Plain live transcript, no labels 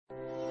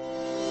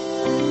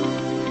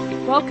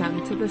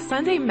Welcome to the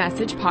Sunday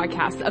Message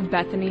podcast of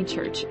Bethany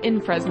Church in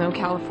Fresno,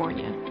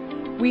 California.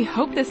 We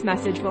hope this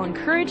message will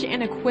encourage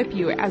and equip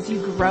you as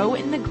you grow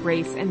in the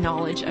grace and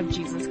knowledge of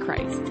Jesus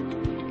Christ.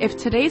 If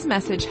today's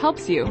message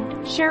helps you,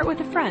 share it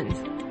with a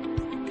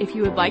friend. If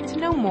you would like to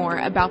know more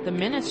about the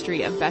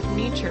ministry of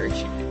Bethany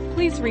Church,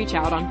 please reach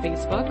out on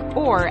Facebook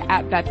or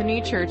at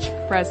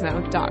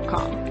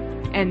bethanychurchfresno.com.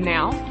 And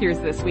now,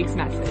 here's this week's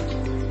message.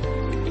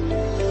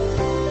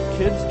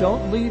 Kids,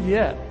 don't leave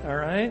yet, all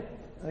right?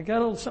 I got a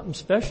little something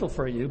special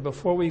for you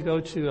before we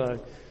go to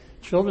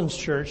children's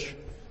church.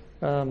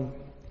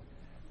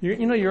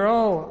 You're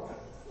all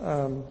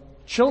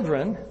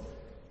children.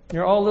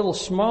 You're all a little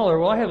smaller.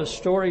 Well, I have a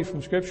story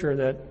from Scripture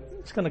that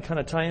it's going to kind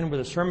of tie in with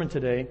the sermon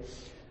today.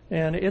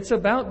 And it's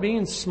about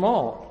being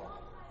small.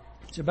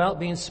 It's about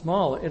being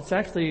small. It's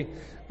actually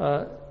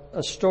a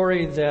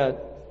story that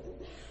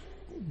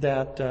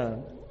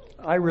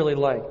I really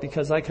like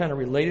because I kind of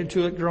related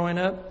to it growing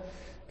up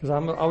because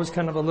I was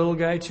kind of a little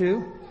guy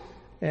too.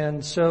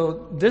 And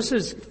so this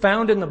is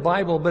found in the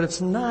Bible, but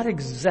it's not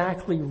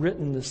exactly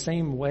written the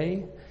same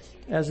way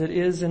as it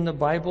is in the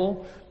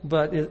Bible,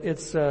 but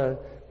I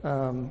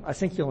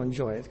think you'll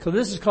enjoy it. So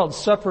this is called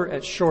Supper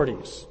at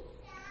Shorty's.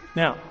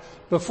 Now,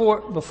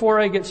 before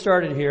I get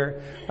started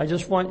here, I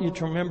just want you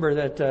to remember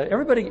that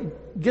everybody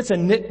gets a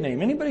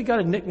nickname. Anybody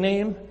got a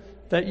nickname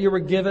that you were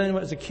given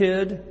as a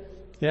kid?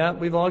 Yeah,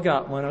 we've all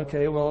got one.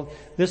 Okay, well,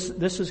 this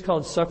is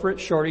called Supper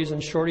at Shorty's,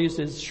 and Shorty's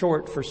is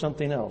short for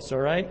something else, all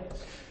right?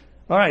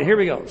 All right, here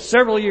we go.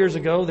 Several years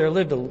ago, there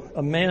lived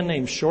a man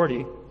named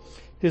Shorty.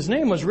 His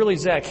name was really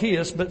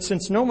Zacchaeus, but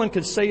since no one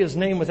could say his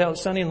name without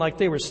sounding like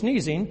they were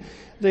sneezing,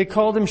 they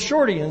called him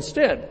Shorty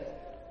instead.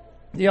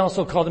 They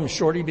also called him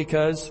Shorty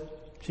because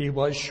he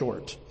was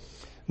short.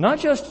 Not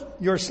just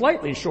you're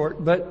slightly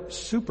short, but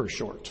super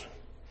short.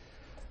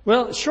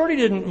 Well, Shorty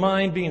didn't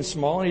mind being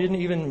small, and he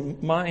didn't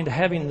even mind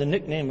having the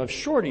nickname of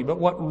Shorty, but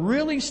what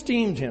really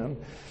steamed him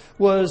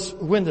was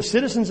when the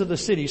citizens of the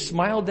city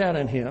smiled down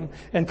on him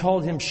and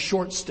called him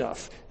short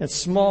stuff and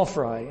small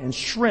fry and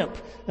shrimp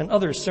and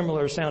other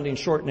similar sounding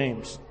short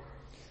names.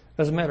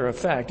 As a matter of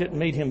fact, it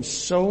made him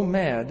so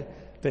mad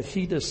that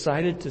he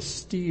decided to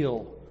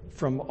steal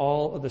from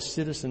all of the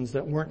citizens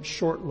that weren't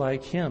short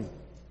like him.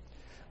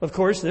 Of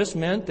course, this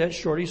meant that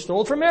Shorty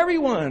stole from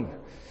everyone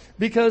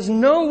because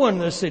no one in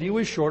the city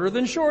was shorter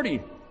than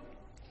Shorty.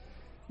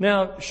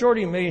 Now,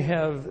 Shorty may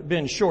have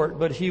been short,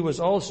 but he was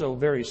also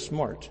very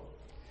smart.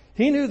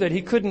 He knew that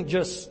he couldn't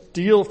just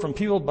steal from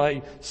people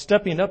by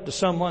stepping up to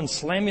someone,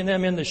 slamming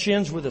them in the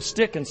shins with a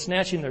stick and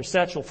snatching their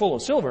satchel full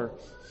of silver.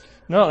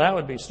 No, that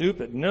would be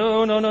stupid.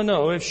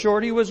 No. If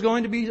Shorty was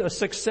going to be a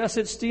success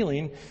at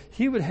stealing,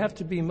 he would have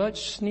to be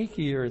much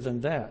sneakier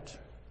than that.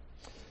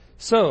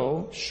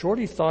 So,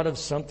 Shorty thought of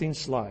something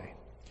sly.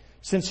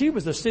 Since he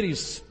was the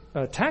city's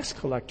tax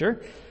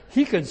collector,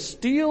 he could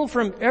steal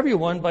from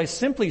everyone by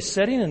simply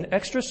setting an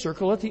extra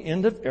circle at the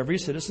end of every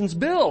citizen's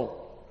bill.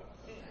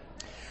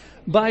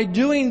 By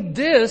doing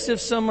this,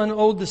 if someone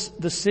owed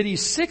the city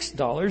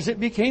 $6, it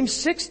became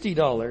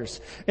 $60.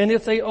 And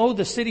if they owed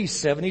the city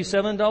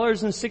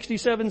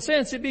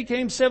 $77.67, it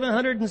became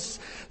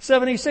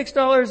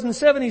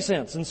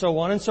 $776.70, and so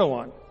on and so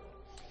on.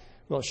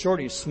 Well,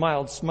 Shorty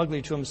smiled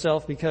smugly to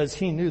himself because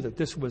he knew that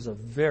this was a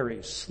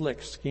very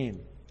slick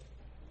scheme.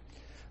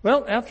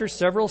 Well, after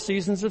several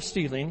seasons of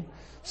stealing,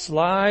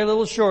 sly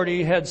little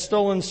Shorty had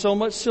stolen so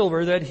much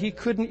silver that he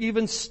couldn't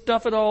even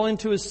stuff it all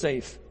into his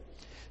safe.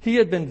 He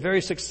had been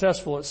very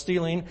successful at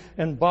stealing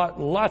and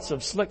bought lots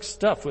of slick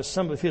stuff with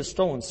some of his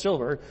stolen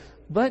silver,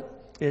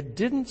 but it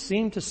didn't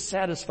seem to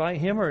satisfy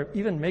him or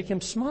even make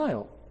him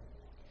smile.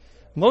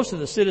 Most of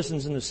the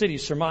citizens in the city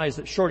surmised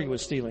that Shorty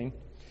was stealing.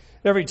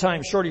 Every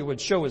time Shorty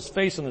would show his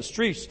face on the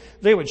streets,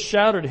 they would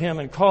shout at him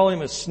and call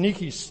him a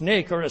sneaky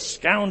snake or a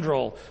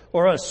scoundrel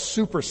or a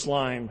super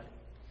slime.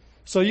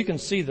 So you can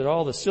see that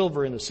all the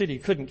silver in the city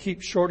couldn't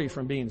keep Shorty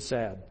from being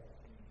sad.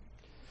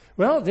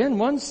 Well, then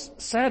one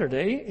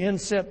Saturday in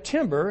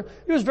September,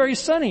 it was very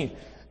sunny.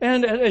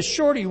 And as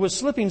Shorty was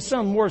slipping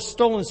some more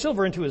stolen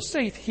silver into his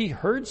safe, he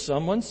heard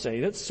someone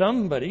say that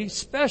somebody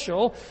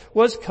special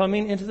was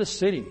coming into the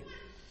city.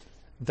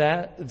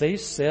 That they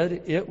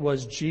said it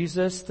was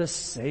Jesus the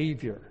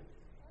Savior.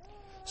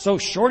 So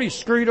Shorty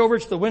scurried over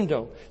to the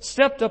window,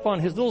 stepped up on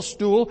his little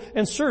stool,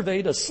 and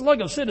surveyed a slug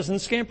of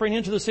citizens scampering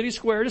into the city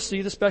square to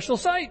see the special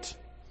sight.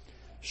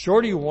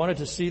 Shorty wanted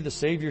to see the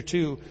Savior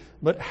too,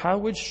 but how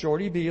would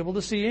Shorty be able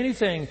to see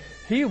anything?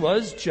 He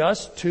was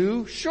just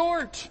too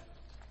short.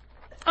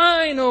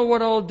 I know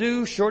what I'll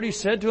do, Shorty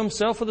said to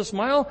himself with a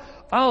smile.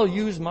 I'll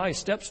use my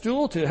step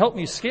stool to help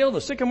me scale the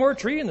sycamore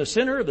tree in the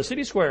center of the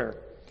city square.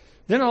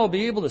 Then I'll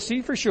be able to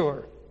see for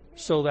sure.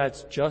 So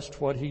that's just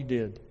what he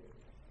did.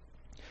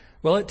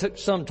 Well, it took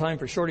some time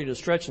for Shorty to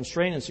stretch and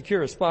strain and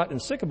secure a spot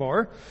in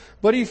sycamore,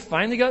 but he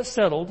finally got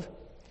settled.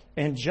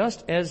 And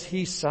just as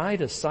he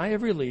sighed a sigh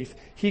of relief,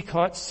 he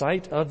caught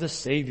sight of the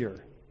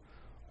Savior.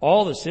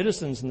 All the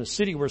citizens in the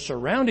city were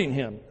surrounding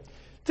him.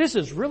 This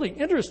is really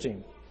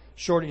interesting,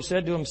 Shorty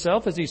said to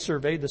himself as he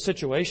surveyed the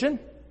situation.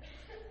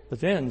 But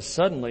then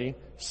suddenly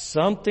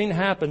something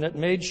happened that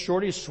made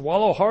Shorty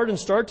swallow hard and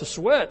start to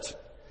sweat.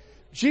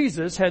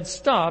 Jesus had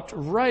stopped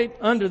right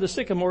under the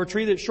sycamore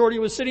tree that Shorty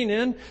was sitting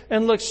in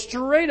and looked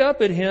straight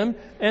up at him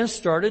and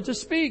started to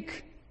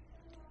speak.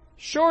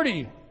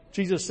 "Shorty,"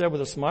 Jesus said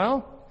with a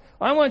smile,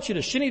 "I want you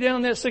to shinny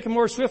down that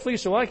sycamore swiftly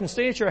so I can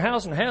stay at your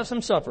house and have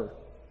some supper."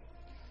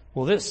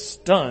 Well, this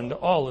stunned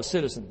all the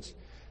citizens.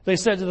 They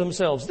said to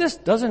themselves, "This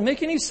doesn't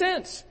make any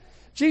sense.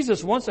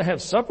 Jesus wants to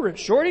have supper at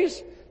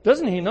Shorty's?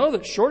 Doesn't he know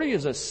that Shorty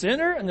is a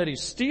sinner and that he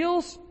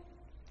steals?"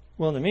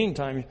 Well, in the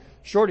meantime,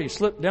 Shorty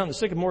slipped down the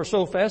sycamore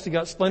so fast he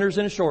got splinters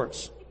in his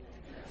shorts.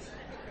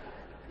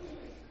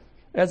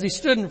 As he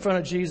stood in front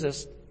of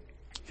Jesus,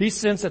 he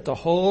sensed that the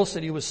whole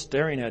city was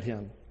staring at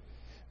him.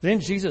 Then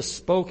Jesus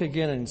spoke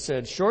again and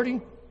said, "Shorty,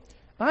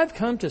 I've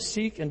come to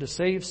seek and to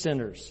save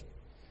sinners.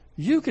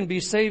 You can be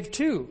saved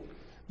too.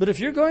 But if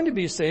you're going to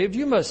be saved,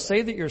 you must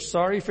say that you're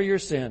sorry for your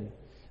sin.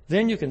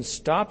 Then you can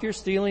stop your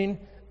stealing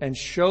and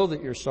show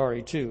that you're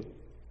sorry too."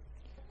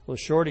 Well,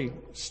 Shorty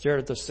stared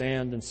at the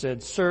sand and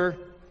said, "Sir,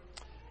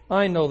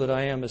 I know that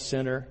I am a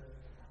sinner.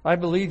 I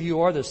believe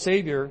you are the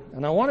Savior,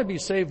 and I want to be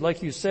saved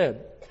like you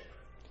said."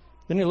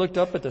 Then he looked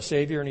up at the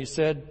Savior and he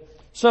said,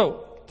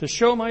 "So, to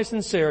show my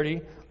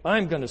sincerity,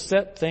 I'm going to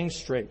set things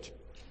straight.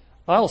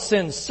 I'll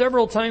send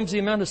several times the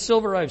amount of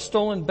silver I've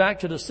stolen back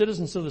to the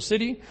citizens of the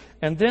city,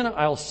 and then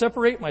I'll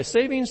separate my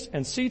savings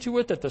and see to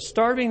it that the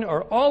starving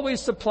are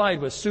always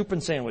supplied with soup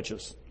and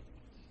sandwiches."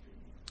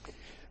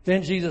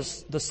 Then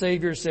Jesus, the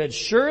Savior, said,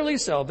 "Surely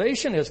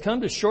salvation has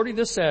come to Shorty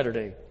this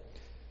Saturday."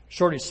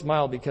 Shorty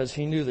smiled because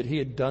he knew that he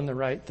had done the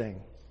right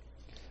thing.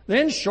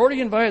 Then Shorty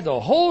invited the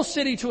whole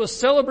city to a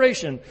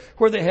celebration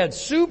where they had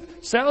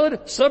soup,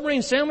 salad,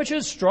 submarine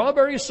sandwiches,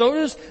 strawberry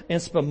sodas, and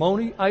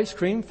Spumoni ice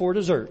cream for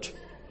dessert.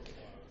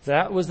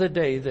 That was the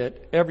day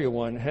that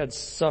everyone had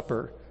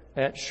supper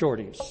at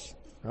Shorty's.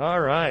 All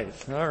right.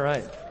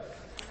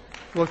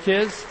 Well,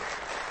 kids,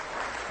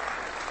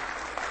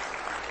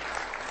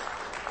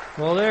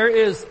 there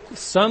is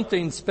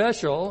something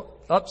special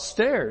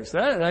upstairs.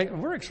 That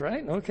works,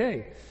 right?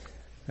 Okay.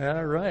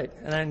 All right.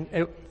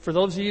 And for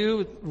those of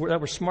you that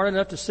were smart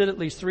enough to sit at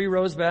least 3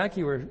 rows back,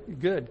 you were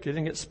good. You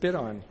didn't get spit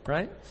on,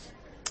 right?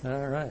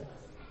 All right.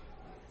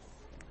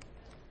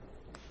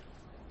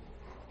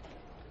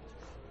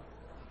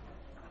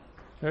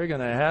 They're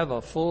going to have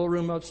a full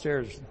room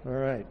upstairs. All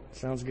right.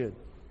 Sounds good.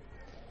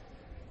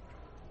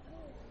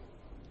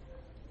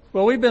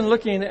 Well, we've been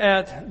looking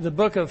at the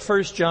book of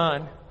 1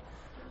 John.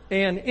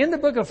 And in the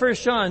book of 1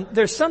 John,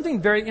 there's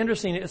something very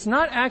interesting. It's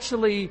not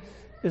actually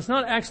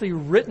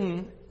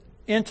written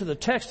into the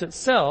text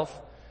itself,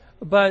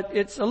 but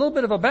it's a little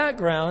bit of a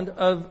background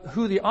of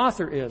who the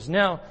author is.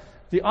 Now,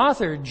 the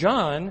author,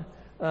 John,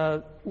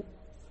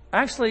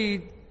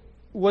 actually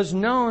was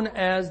known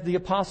as the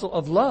apostle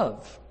of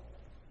love,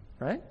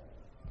 right?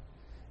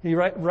 He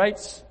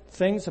writes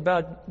things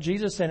about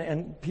Jesus,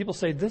 and people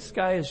say this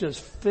guy is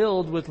just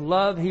filled with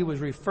love. He was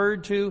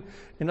referred to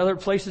in other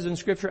places in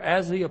Scripture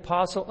as the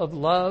apostle of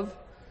love.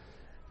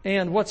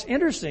 And what's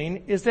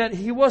interesting is that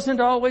he wasn't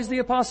always the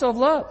apostle of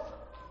love.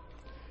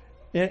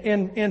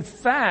 In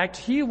fact,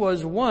 he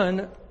was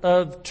one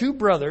of 2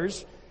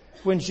 brothers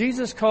when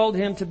Jesus called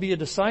him to be a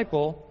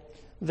disciple,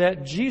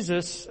 that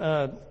Jesus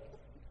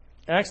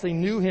actually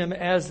knew him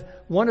as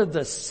one of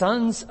the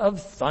sons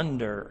of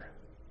thunder.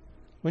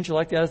 Wouldn't you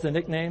like that as the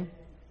nickname?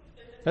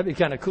 That'd be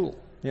kind of cool.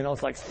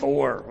 It's like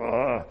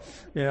Thor.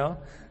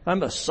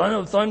 I'm a son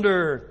of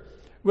thunder.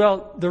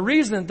 Well, the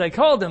reason they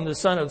called him the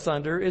son of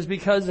thunder is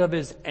because of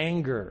his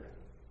anger.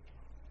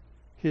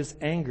 His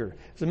anger.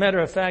 As a matter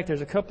of fact,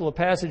 there's a couple of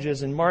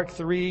passages in Mark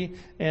 3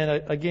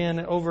 and again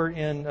over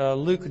in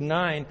Luke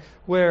 9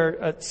 where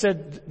it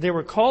said they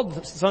were called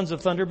the sons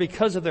of thunder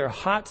because of their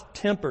hot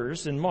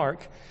tempers in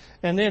Mark.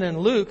 And then in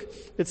Luke,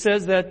 it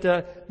says that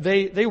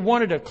they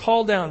wanted to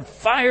call down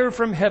fire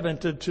from heaven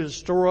to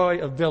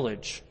destroy a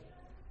village.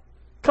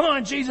 Come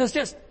on, Jesus,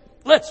 just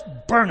let's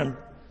burn them.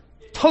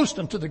 Toast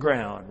them to the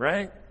ground,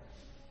 right?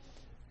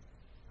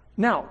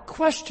 Now,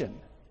 question.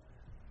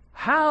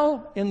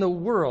 How in the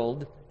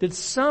world did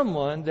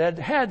someone that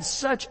had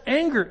such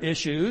anger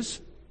issues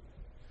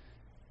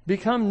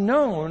become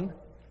known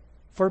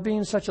for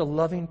being such a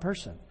loving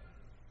person?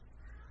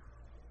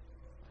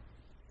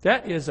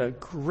 That is a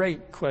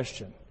great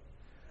question.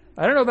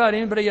 I don't know about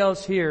anybody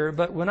else here,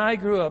 but when I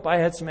grew up, I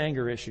had some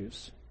anger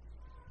issues.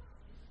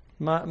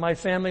 My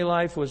family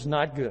life was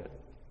not good.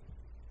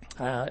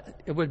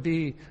 It would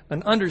be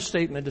an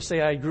understatement to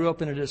say I grew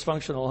up in a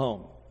dysfunctional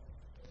home.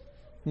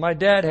 My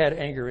dad had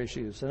anger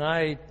issues, and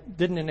I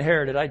didn't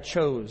inherit it. I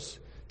chose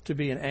to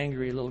be an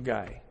angry little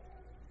guy.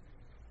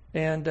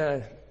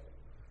 And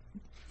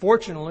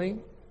fortunately,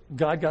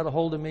 God got a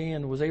hold of me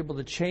and was able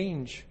to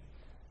change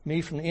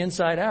me from the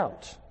inside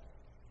out.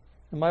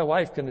 And my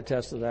wife can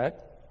attest to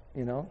that,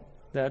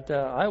 that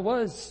I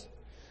was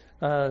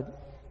a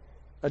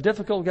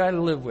difficult guy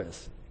to live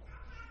with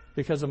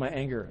because of my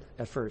anger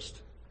at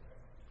first.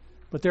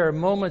 But there are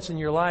moments in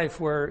your life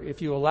where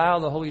if you allow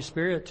the Holy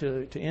Spirit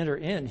to enter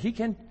in, He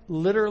can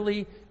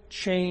literally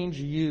change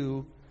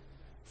you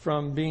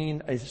from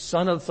being a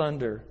son of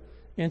thunder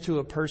into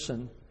a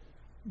person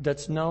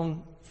that's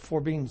known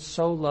for being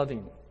so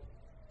loving,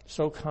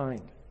 so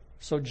kind,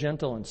 so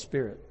gentle in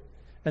spirit.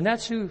 And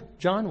that's who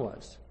John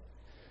was.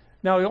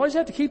 Now, we always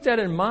have to keep that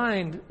in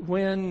mind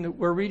when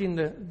we're reading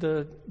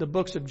the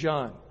books of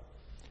John,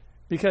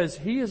 because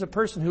he is a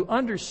person who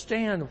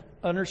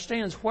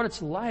understands what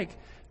it's like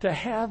to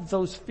have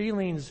those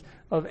feelings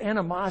of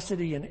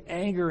animosity and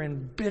anger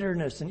and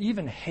bitterness and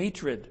even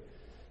hatred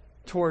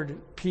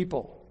toward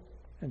people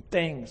and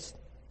things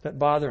that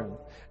bother him.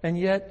 And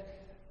yet,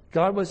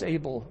 God was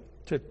able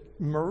to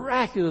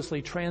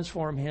miraculously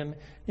transform him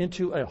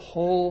into a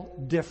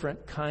whole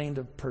different kind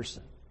of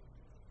person.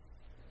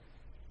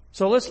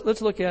 So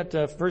let's look at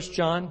 1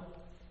 John.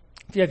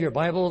 If you have your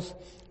Bibles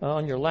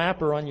on your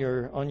lap or on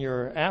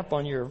your app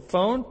on your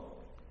phone,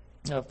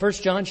 1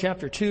 John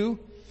chapter 2,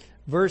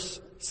 verse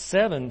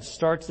 7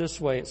 starts this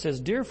way. It says,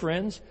 "Dear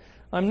friends,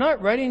 I'm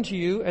not writing to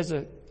you as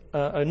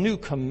a new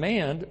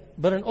command,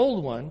 but an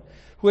old one,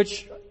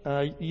 which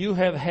you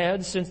have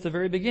had since the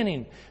very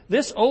beginning.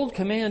 This old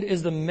command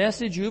is the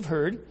message you've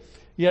heard,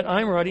 yet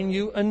I'm writing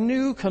you a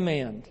new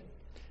command.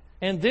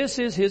 And this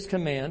is his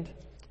command."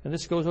 And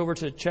this goes over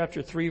to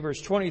chapter 3,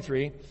 verse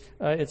 23.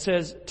 It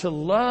says, "To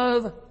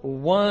love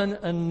one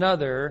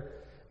another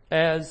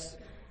as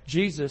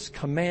Jesus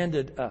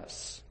commanded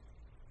us."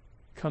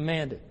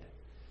 Commanded.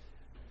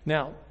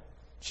 Now,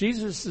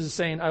 Jesus is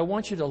saying, I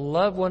want you to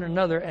love one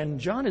another. And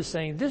John is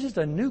saying, this is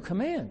a new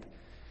command.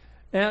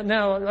 And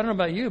now, I don't know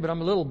about you, but I'm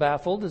a little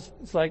baffled.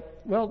 It's like,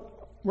 well,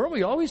 weren't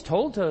we always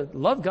told to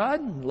love God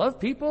and love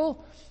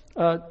people?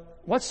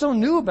 What's so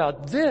new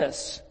about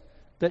this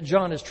that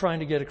John is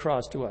trying to get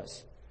across to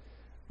us?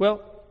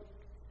 Well,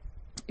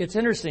 it's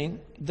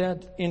interesting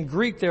that in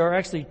Greek there are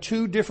actually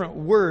two different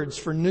words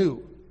for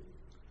new.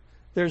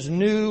 There's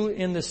new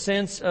in the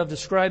sense of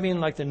describing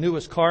like the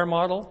newest car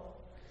model.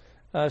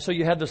 So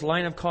you have this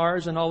line of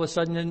cars and all of a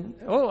sudden,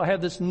 I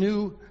have this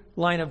new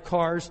line of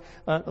cars,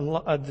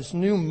 this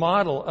new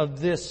model of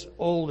this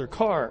older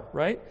car,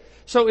 right?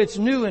 So it's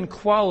new in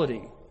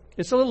quality.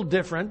 It's a little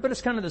different, but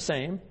it's kind of the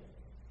same.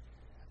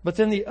 But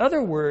then the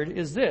other word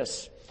is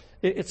this.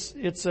 It's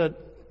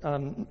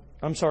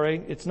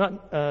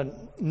not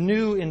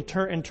new in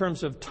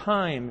terms of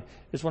time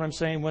is what I'm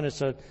saying when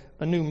it's a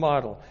new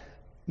model.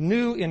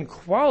 New in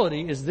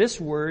quality is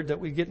this word that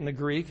we get in the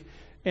Greek.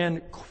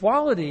 And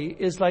quality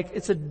is like,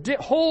 it's a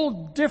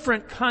whole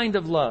different kind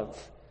of love.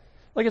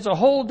 Like it's a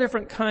whole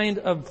different kind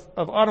of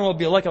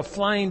automobile, like a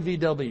flying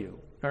VW.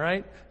 All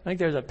right? I think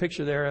there's a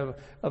picture there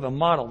of a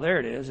model. There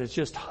it is. It's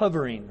just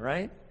hovering,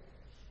 right?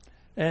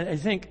 And I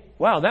think,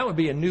 wow, that would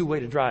be a new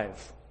way to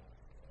drive.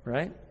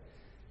 Right?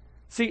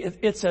 See,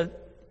 it's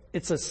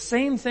a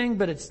same thing,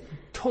 but it's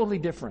totally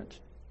different.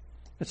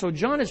 And so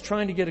John is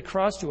trying to get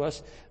across to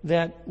us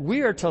that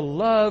we are to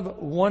love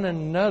one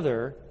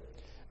another,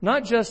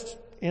 not just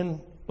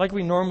in like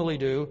we normally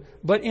do,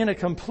 but in a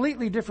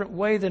completely different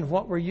way than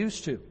what we're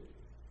used to.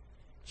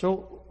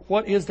 So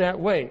what is that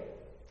way?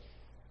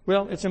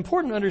 Well, it's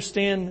important to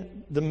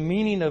understand the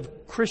meaning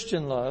of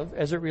Christian love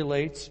as it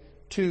relates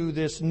to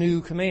this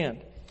new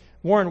command.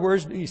 Warren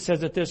Wiersbe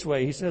says it this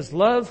way. He says,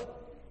 love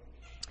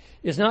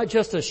is not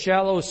just a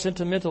shallow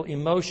sentimental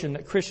emotion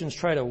that Christians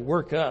try to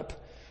work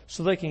up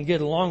so they can get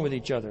along with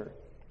each other.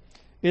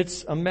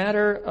 It's a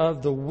matter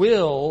of the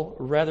will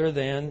rather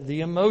than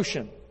the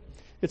emotion.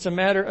 It's a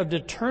matter of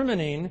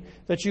determining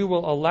that you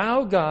will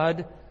allow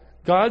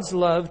God's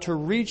love to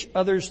reach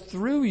others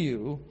through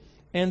you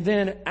and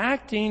then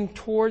acting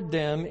toward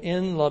them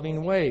in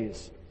loving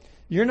ways.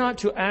 You're not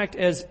to act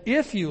as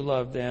if you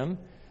love them,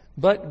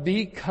 but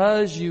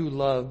because you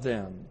love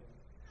them.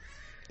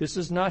 This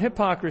is not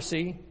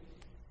hypocrisy.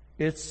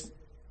 It's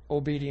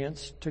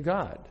obedience to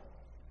God.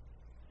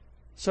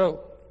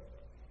 So,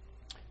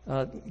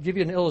 give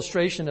you an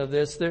illustration of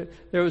this. There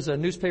was a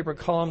newspaper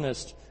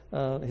columnist.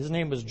 His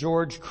name was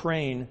George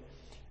Crane,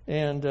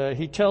 and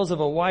he tells of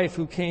a wife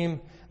who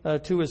came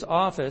to his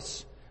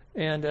office,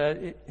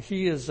 and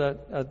she was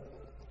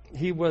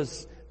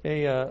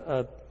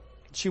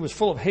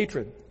full of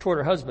hatred toward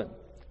her husband,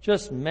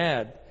 just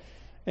mad.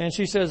 And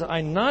she says,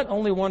 I not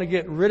only want to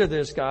get rid of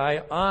this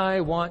guy,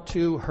 I want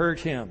to hurt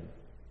him.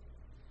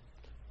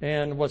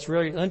 And what's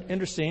really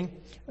interesting,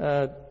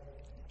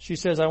 she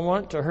says, I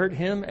want to hurt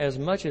him as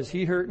much as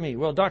he hurt me.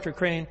 Well, Dr.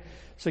 Crane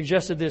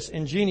suggested this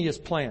ingenious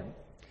plan.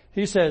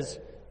 He says,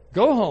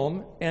 go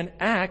home and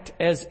act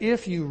as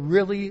if you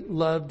really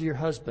loved your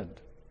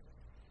husband.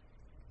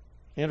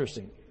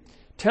 Interesting.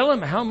 Tell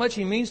him how much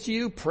he means to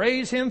you.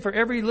 Praise him for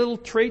every little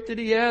trait that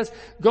he has.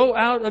 Go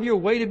out of your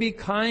way to be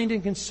kind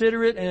and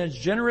considerate and as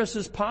generous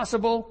as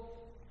possible.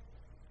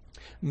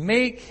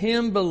 Make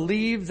him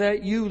believe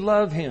that you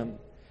love him.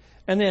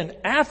 And then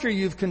after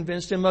you've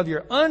convinced him of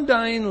your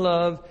undying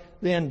love,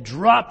 then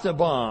drop the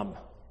bomb.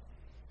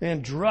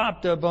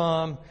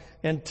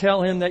 And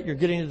tell him that you're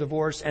getting a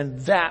divorce,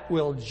 and that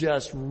will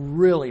just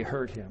really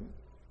hurt him.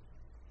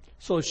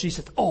 So she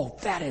said, oh,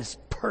 that is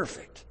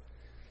perfect.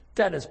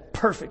 That is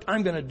perfect.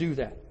 I'm going to do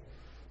that.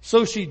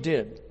 So she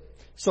did.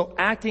 So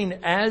acting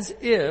as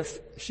if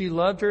she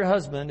loved her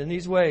husband in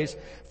these ways,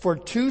 for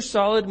 2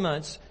 solid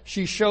months,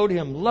 she showed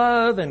him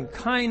love and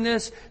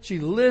kindness. She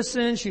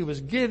listened. She was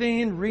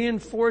giving,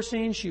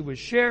 reinforcing. She was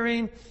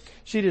sharing.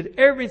 She did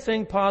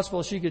everything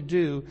possible she could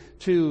do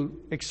to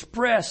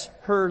express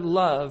her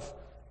love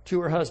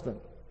to her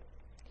husband.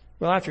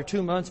 Well, after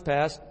 2 months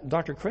passed,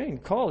 Dr. Crane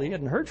called. He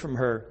hadn't heard from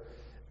her.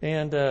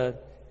 And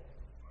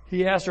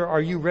he asked her, "Are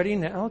you ready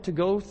now to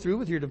go through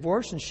with your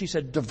divorce?" And she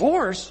said,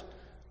 "Divorce?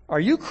 Are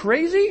you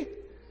crazy?"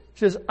 She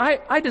says,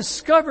 I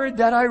discovered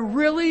that I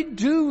really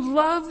do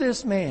love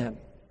this man.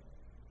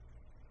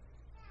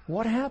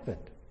 What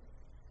happened?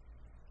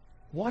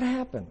 What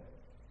happened?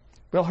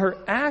 Well, her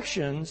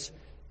actions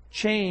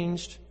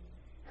changed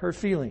her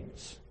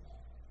feelings.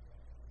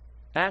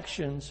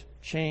 Actions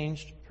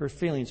changed her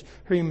feelings.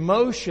 Her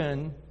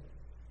emotion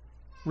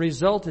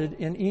resulted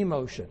in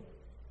emotion.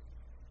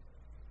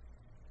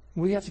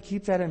 We have to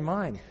keep that in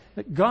mind.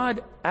 That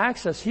God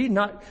asks us, He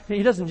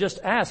doesn't just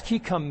ask, He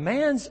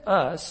commands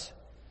us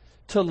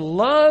to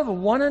love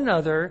one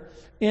another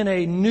in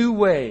a new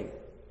way.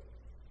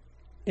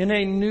 In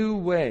a new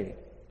way.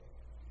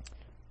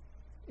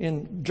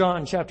 In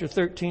John chapter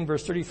 13,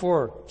 verse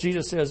 34,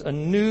 Jesus says, "A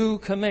new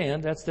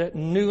command," that's that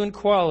new in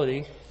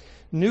quality,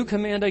 "new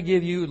command I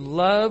give you,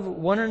 love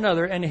one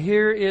another." And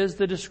here is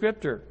the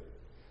descriptor.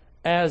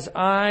 "As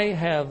I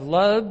have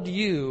loved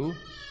you,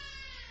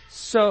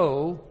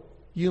 so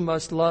you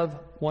must love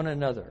one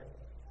another."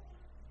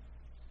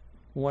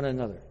 One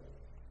another.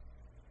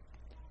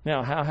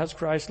 Now, how has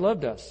Christ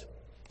loved us?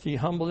 He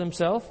humbled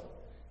Himself.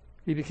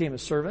 He became a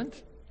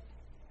servant.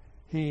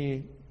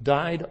 He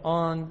died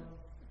on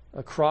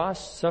a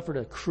cross, suffered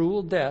a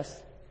cruel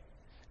death.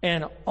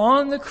 And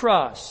on the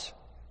cross,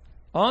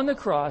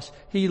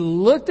 He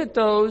looked at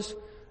those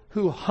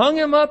who hung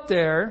Him up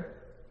there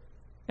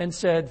and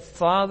said,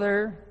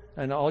 "Father,"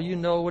 and all you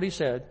know what He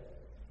said.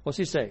 What's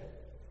He say?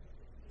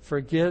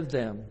 "Forgive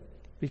them,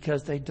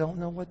 because they don't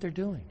know what they're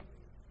doing."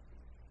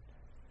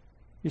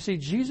 You see,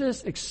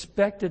 Jesus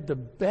expected the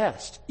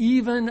best,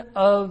 even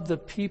of the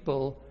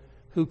people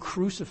who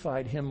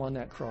crucified Him on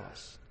that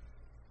cross.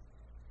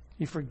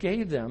 He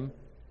forgave them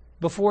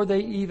before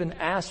they even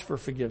asked for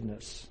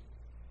forgiveness.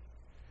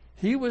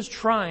 He was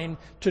trying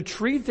to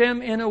treat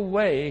them in a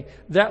way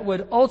that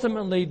would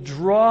ultimately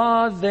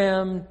draw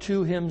them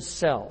to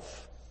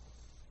Himself.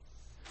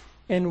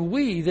 And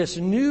we, this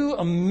new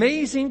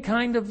amazing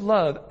kind of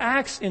love,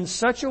 acts in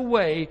such a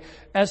way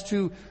as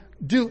to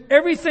do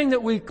everything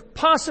that we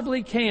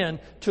possibly can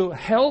to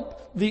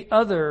help the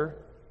other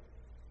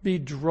be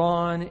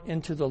drawn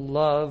into the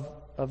love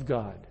of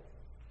God.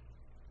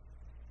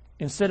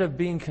 Instead of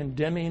being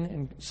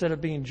condemning, instead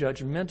of being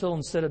judgmental,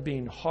 instead of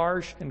being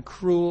harsh and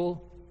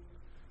cruel,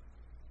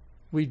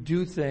 we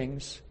do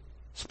things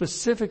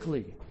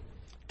specifically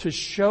to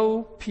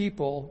show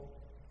people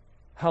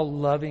how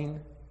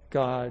loving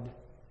God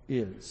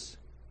is.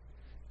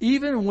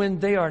 Even when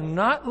they are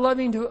not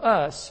loving to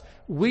us,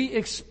 we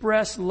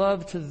express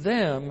love to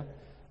them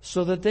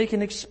so that they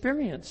can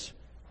experience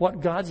what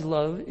God's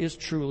love is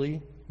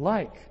truly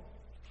like.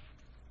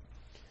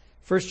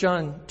 1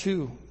 John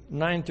 2,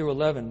 9 through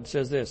 11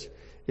 says this: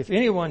 "If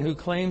anyone who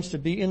claims to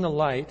be in the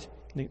light,"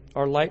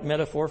 our light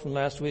metaphor from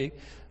last week,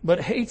 "but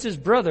hates his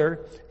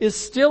brother is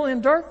still in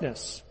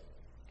darkness.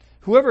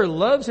 Whoever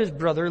loves his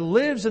brother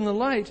lives in the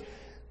light,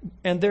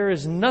 and there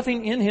is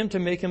nothing in him to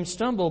make him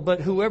stumble.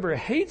 But whoever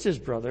hates his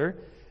brother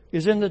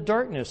is in the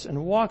darkness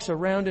and walks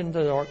around in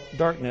the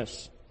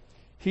darkness.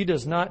 He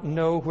does not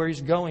know where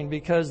he's going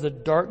because the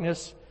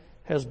darkness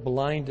has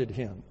blinded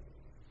him."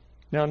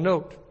 Now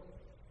note,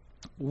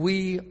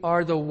 we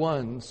are the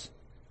ones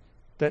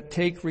that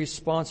take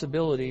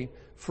responsibility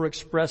for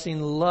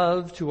expressing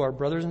love to our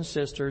brothers and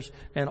sisters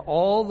and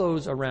all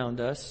those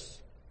around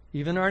us,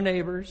 even our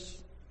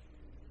neighbors.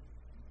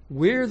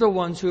 We're the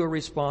ones who are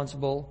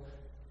responsible.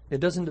 It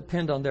doesn't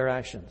depend on their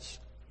actions.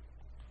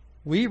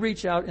 We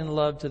reach out in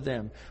love to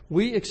them.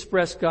 We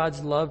express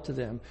God's love to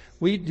them.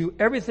 We do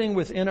everything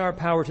within our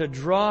power to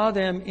draw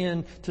them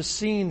in to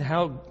seeing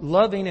how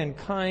loving and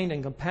kind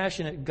and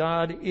compassionate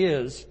God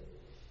is.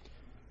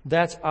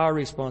 That's our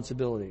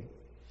responsibility.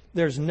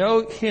 There's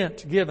no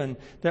hint given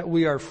that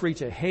we are free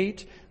to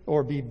hate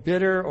or be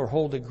bitter or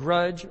hold a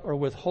grudge or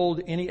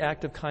withhold any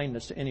act of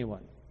kindness to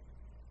anyone.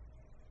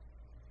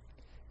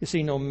 You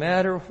see, no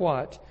matter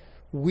what,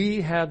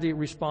 we have the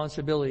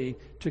responsibility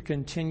to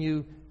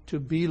continue to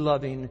be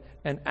loving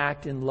and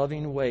act in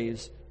loving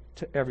ways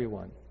to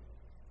everyone.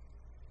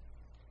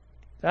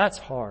 That's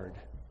hard.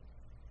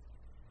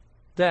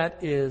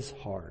 That is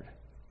hard.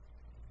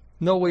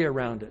 No way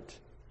around it.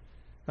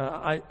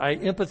 I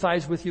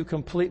empathize with you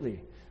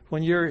completely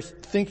when you're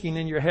thinking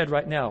in your head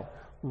right now,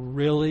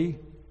 really?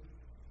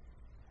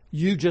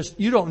 You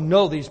don't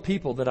know these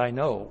people that I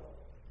know.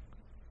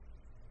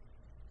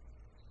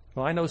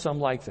 Well, I know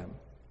some like them.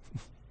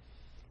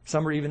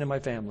 Some are even in my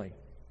family.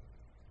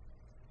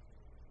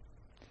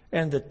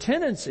 And the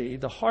tendency,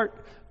 the heart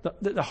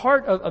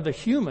of the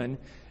human,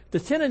 the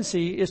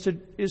tendency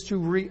is to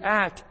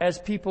react as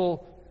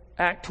people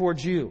act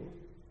towards you.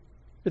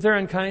 If they're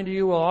unkind to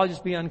you, well, I'll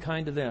just be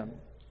unkind to them.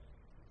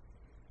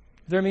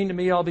 If they're mean to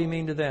me, I'll be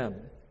mean to them.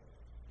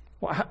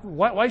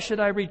 Why should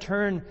I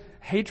return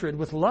hatred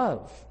with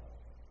love?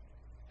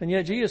 And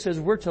yet Jesus says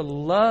we're to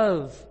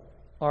love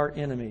our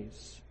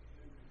enemies.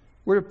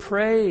 We're to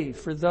pray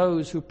for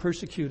those who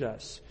persecute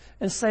us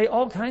and say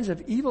all kinds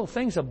of evil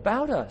things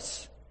about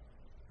us.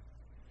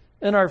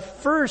 And our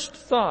first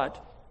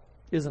thought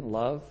isn't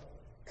love.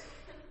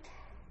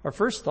 Our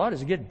first thought is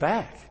to get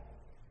back,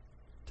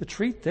 to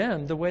treat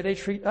them the way they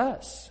treat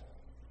us.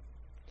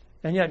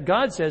 And yet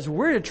God says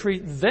we're to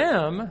treat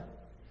them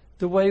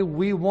the way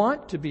we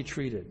want to be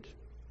treated.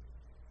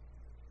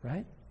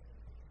 Right?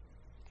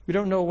 We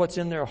don't know what's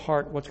in their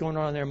heart, what's going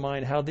on in their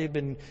mind, how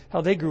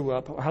they grew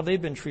up, how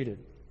they've been treated.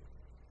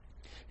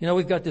 You know,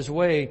 we've got this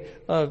way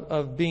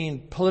of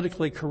being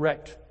politically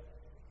correct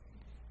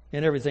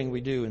in everything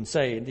we do and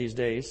say these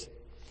days.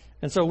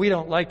 And so we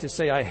don't like to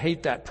say, I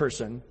hate that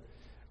person.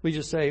 We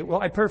just say,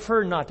 well, I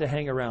prefer not to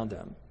hang around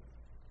them.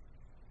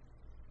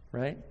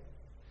 Right?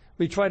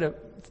 We try to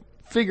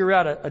figure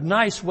out a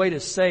nice way to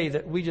say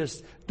that we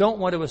just don't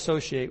want to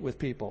associate with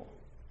people.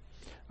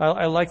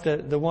 I like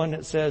the one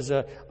that says,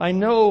 I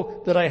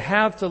know that I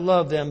have to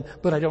love them,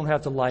 but I don't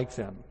have to like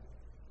them.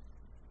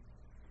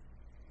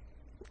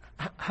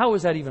 How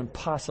is that even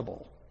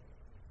possible?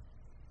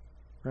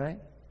 Right?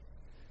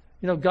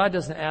 You know, God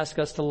doesn't ask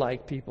us to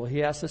like people.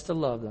 He asks us to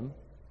love them.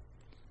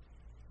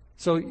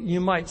 So you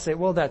might say,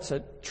 well, that's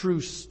a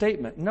true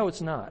statement. No,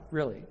 it's not,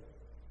 really.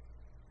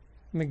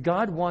 I mean,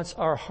 God wants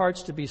our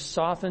hearts to be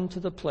softened to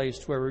the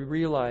place where we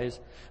realize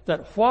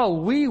that while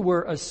we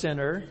were a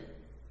sinner,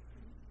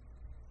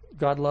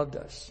 God loved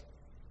us.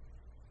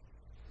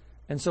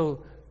 And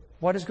so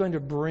what is going to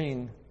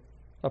bring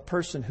a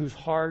person who's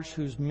harsh,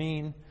 who's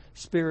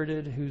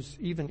mean-spirited, who's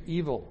even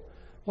evil,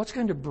 what's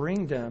going to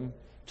bring them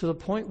to the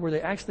point where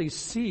they actually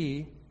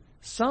see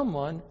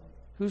someone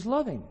who's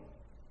loving,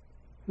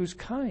 who's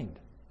kind,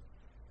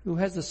 who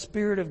has the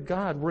Spirit of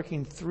God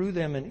working through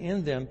them and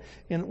in them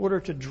in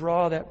order to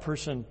draw that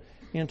person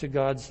into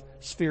God's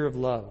sphere of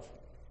love?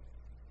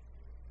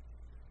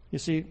 You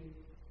see,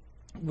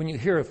 when you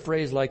hear a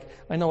phrase like,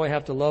 I know I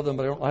have to love them,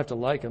 but I don't have to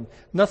like them,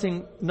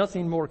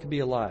 nothing more could be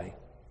a lie.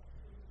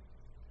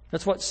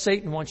 That's what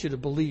Satan wants you to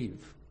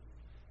believe.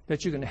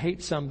 That you can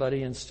hate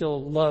somebody and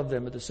still love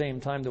them at the same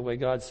time the way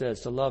God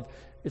says to love.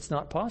 It's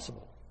not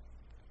possible.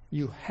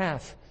 You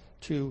have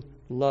to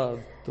love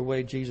the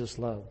way Jesus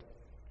loved.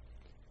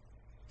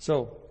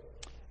 So,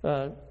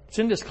 it's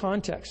in this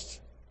context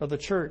of the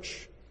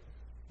church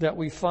that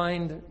we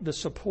find the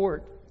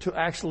support to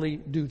actually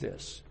do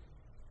this.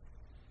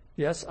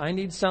 Yes, I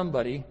need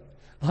somebody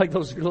like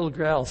those little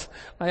gals.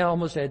 I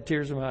almost had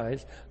tears in my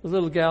eyes. The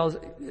little gals.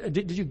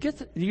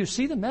 Do you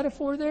see the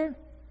metaphor there?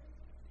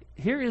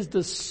 Here is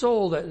the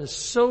soul that is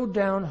so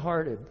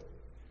downhearted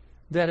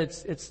that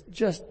it's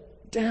just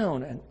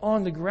down and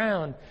on the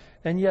ground,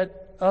 and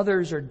yet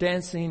others are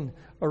dancing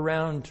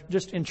around,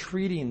 just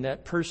entreating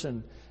that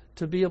person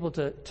to be able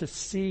to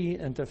see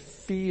and to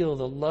feel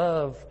the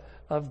love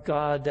of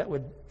God that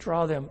would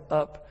draw them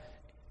up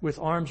with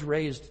arms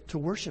raised to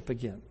worship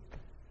again.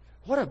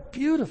 What a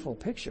beautiful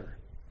picture.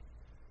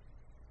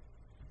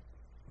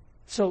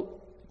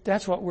 So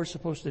that's what we're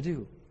supposed to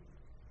do.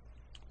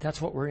 That's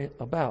what we're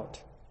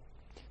about.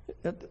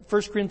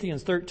 1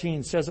 Corinthians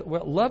 13 says,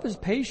 well, love is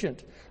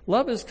patient.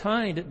 Love is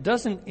kind. It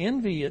doesn't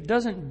envy. It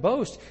doesn't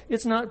boast.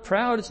 It's not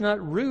proud. It's not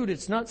rude.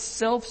 It's not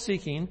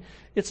self-seeking.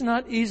 It's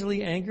not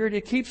easily angered.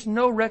 It keeps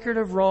no record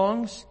of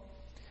wrongs.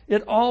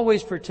 It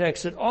always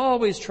protects. It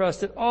always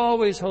trusts. It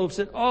always hopes.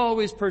 It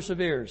always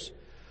perseveres.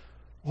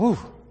 Whew.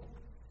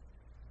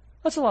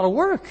 That's a lot of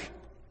work.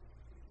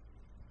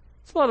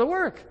 It's a lot of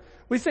work.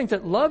 We think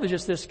that love is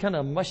just this kind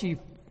of mushy,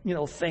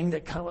 thing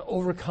that kind of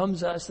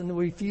overcomes us and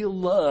we feel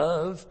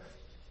love.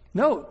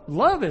 No,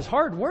 love is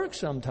hard work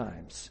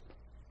sometimes.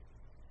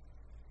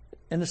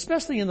 And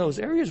especially in those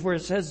areas where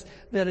it says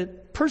that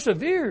it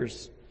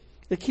perseveres.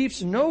 It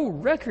keeps no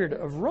record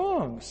of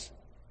wrongs.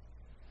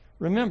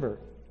 Remember,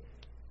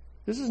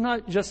 this is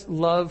not just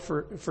love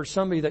for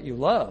somebody that you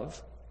love.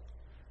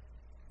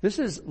 This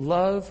is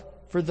love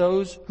for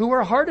those who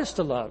are hardest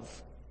to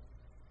love.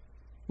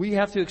 We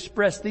have to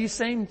express these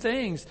same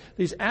things,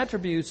 these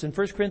attributes in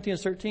 1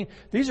 Corinthians 13.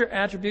 These are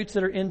attributes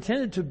that are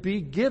intended to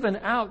be given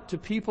out to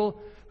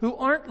people who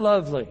aren't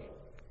lovely.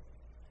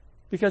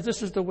 Because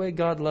this is the way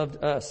God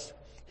loved us.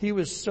 He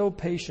was so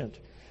patient.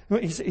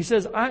 He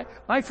says,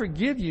 I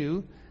forgive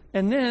you,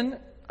 and then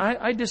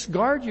I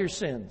discard your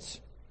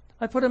sins.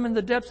 I put them in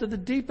the depths of the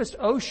deepest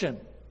ocean.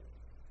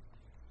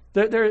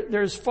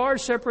 They're as far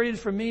separated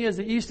from me as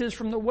the east is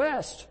from the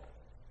west.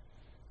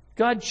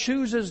 God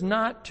chooses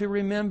not to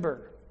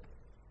remember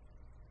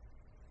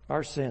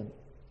our sin.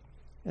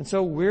 And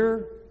so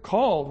we're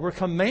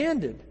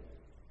commanded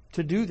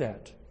to do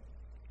that.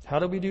 How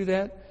do we do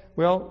that?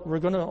 Well, we're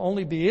going to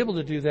only be able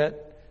to do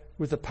that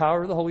with the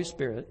power of the Holy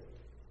Spirit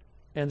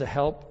and the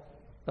help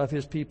of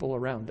His people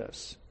around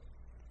us,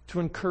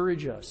 to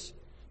encourage us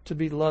to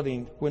be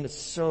loving when it's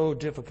so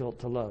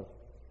difficult to love.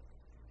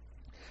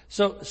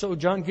 So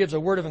John gives a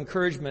word of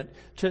encouragement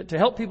to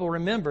help people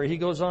remember. He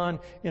goes on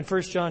in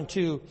 1 John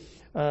 2,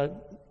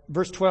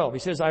 verse 12. He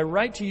says, I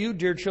write to you,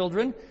 dear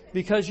children,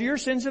 because your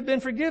sins have been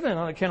forgiven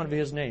on account of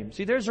his name.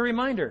 See, there's a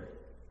reminder.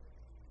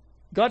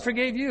 God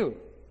forgave you.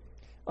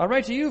 I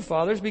write to you,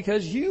 fathers,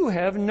 because you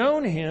have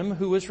known him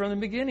who was from the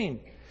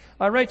beginning.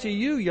 I write to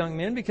you, young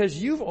men,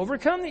 because you've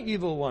overcome the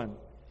evil one.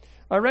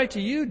 I write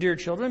to you, dear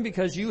children,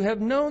 because you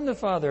have known the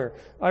Father.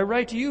 I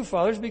write to you,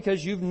 fathers,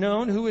 because you've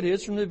known who it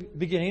is from the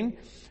beginning.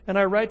 And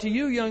I write to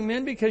you, young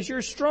men, because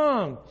you're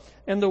strong,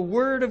 and the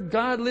word of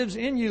God lives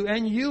in you,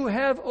 and you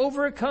have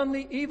overcome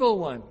the evil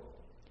one.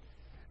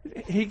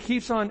 He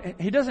keeps on,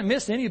 he doesn't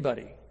miss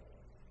anybody.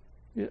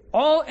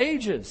 All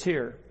ages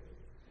here.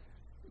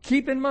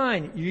 Keep in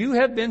mind, you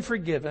have been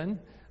forgiven.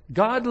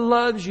 God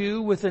loves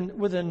you with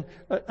an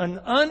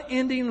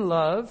unending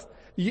love.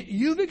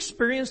 You've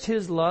experienced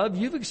his love.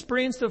 You've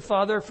experienced the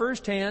Father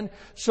firsthand.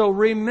 So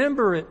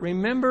remember it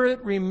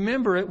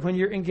when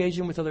you're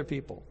engaging with other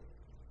people.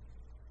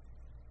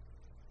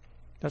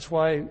 That's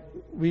why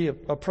we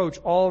approach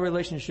all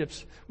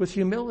relationships with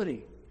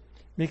humility,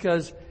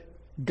 because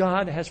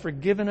God has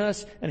forgiven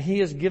us and he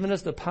has given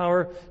us the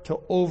power to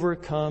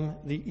overcome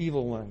the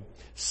evil one.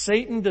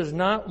 Satan does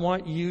not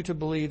want you to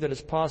believe that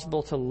it's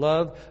possible to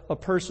love a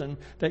person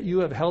that you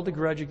have held a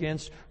grudge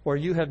against or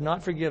you have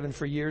not forgiven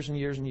for years and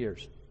years and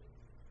years.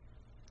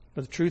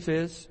 But the truth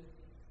is,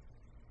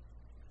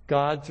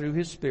 God, through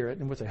his Spirit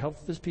and with the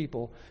help of his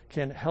people,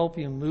 can help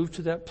you move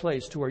to that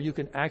place to where you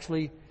can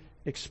actually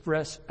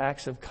express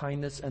acts of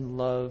kindness and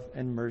love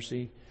and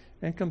mercy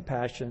and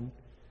compassion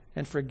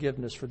and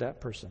forgiveness for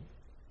that person.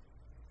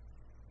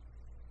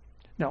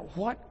 Now,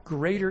 what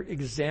greater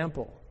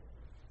example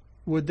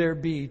would there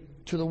be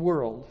to the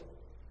world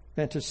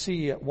than to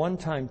see at one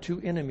time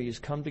two enemies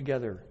come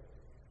together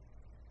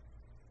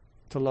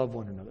to love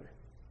one another?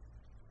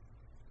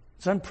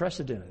 It's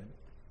unprecedented.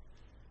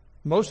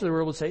 Most of the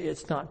world would say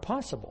it's not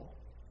possible.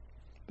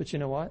 But you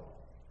know what?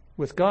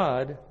 With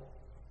God,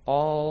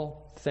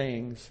 all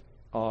things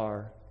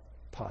are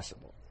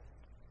possible.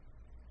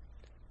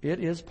 It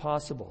is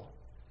possible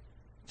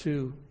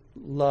to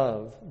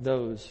love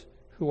those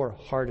who are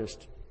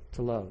hardest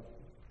to love.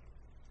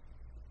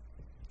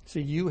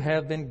 See, you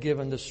have been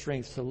given the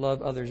strength to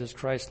love others as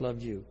Christ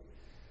loved you.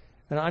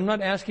 And I'm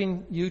not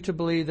asking you to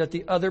believe that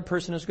the other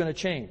person is going to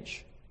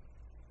change.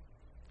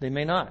 They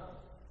may not.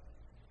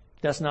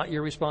 That's not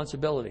your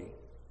responsibility.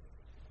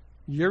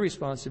 Your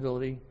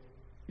responsibility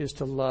is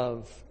to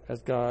love as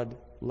God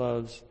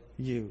loves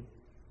you.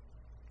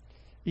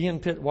 Ian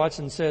Pitt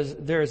Watson says,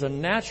 there is a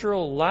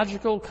natural,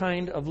 logical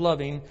kind of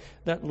loving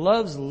that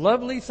loves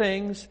lovely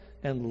things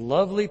and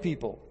lovely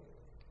people.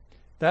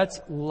 That's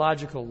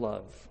logical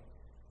love.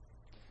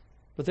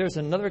 But there's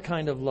another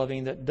kind of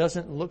loving that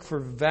doesn't look for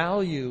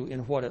value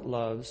in what it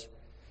loves,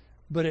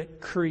 but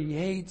it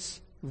creates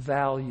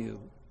value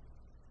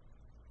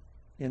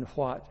in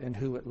what and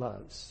who it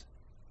loves.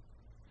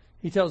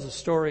 He tells a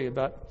story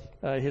about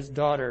his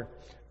daughter.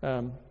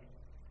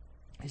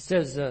 He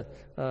says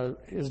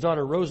his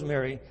daughter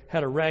Rosemary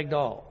had a rag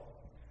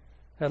doll,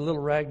 had a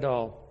little rag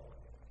doll.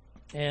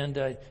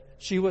 And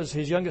she was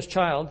his youngest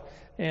child.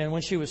 And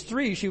when she was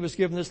 3, she was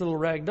given this little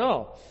rag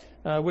doll,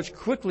 which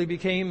quickly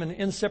became an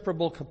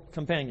inseparable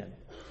companion.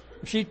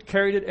 She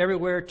carried it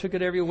everywhere, took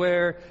it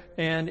everywhere,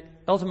 and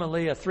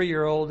ultimately a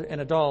 3-year-old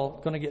and a doll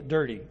going to get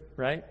dirty,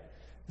 right?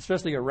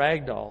 Especially a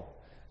rag doll.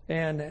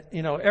 And,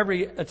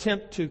 every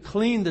attempt to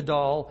clean the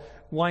doll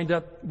wound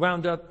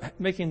up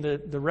making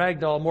the rag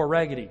doll more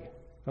raggedy,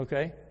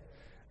 okay?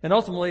 And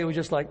ultimately it was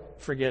just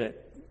like, forget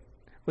it.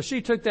 Well,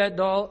 she took that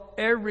doll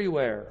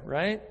everywhere,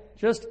 right?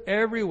 Just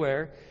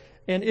everywhere.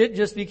 And it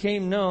just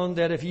became known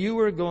that if you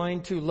were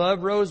going to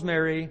love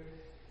Rosemary,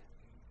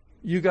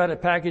 you got a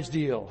package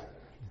deal.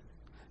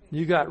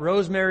 You got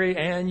Rosemary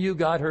and you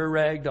got her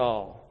rag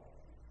doll,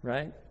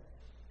 right?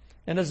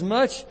 And as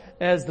much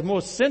as the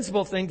most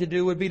sensible thing to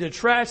do would be to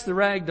trash the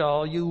rag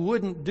doll, you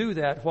wouldn't do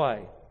that.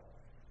 Why?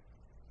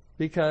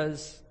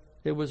 Because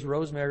it was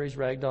Rosemary's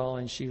rag doll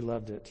and she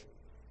loved it.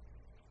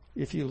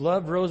 If you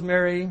love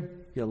Rosemary,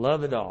 you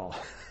love it all.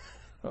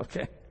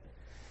 Okay?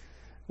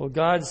 Well,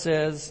 God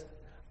says,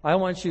 I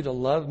want you to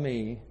love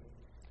me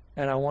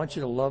and I want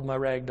you to love my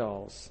rag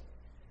dolls.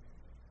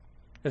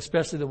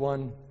 Especially the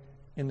one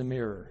in the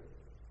mirror.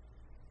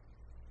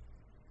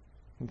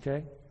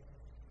 Okay?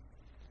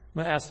 I'm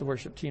going to ask the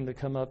worship team to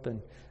come up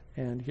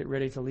and get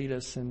ready to lead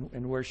us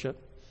in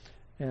worship.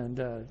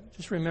 And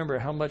just remember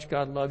how much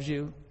God loves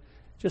you.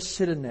 Just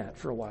sit in that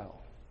for a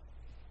while.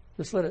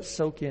 Just let it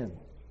soak in.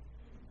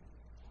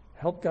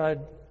 Help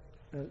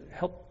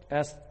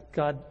ask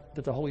God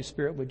that the Holy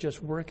Spirit would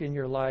just work in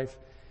your life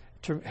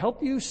to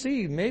help you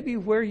see maybe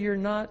where you're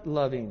not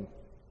loving.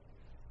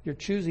 You're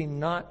choosing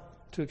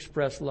not to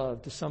express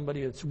love to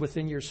somebody that's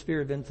within your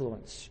sphere of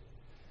influence.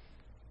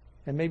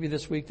 And maybe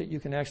this week that you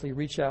can actually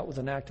reach out with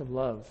an act of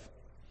love.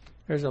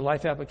 There's a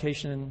life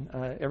application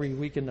every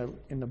week in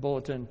the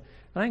bulletin.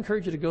 And I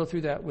encourage you to go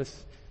through that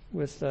with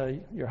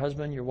your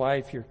husband, your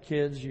wife, your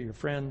kids, your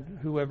friend,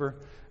 whoever.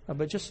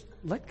 But just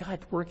let God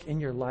work in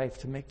your life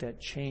to make that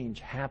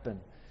change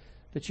happen.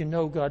 That you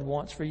know God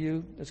wants for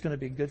you, that's going to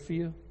be good for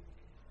you.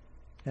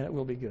 And it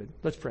will be good.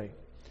 Let's pray.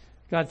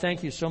 God,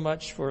 thank you so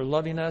much for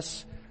loving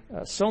us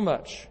so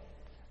much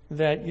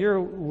that you're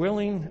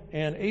willing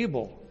and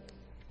able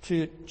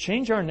to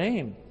change our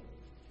name,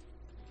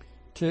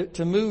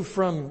 to move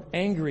from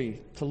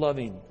angry to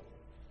loving,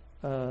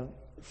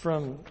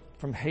 from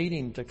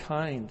hating to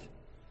kind.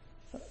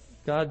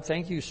 God,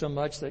 thank you so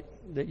much that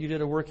you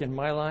did a work in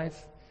my life.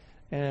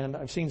 And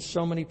I've seen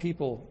so many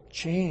people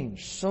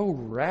change so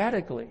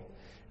radically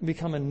and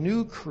become a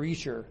new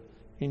creature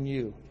in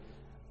you.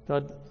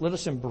 God, let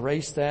us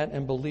embrace that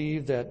and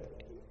believe that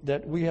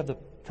we have the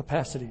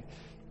capacity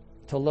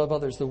to love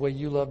others the way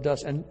you loved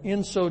us, and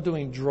in so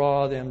doing,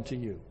 draw them to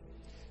you.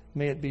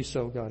 May it be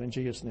so, God, in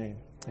Jesus' name.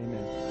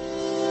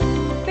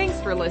 Amen.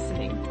 Thanks for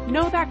listening.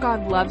 Know that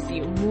God loves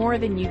you more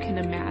than you can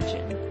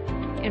imagine.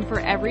 And for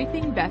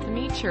everything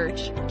Bethany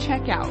Church,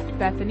 check out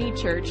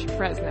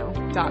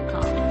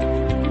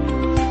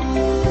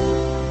BethanyChurchFresno.com.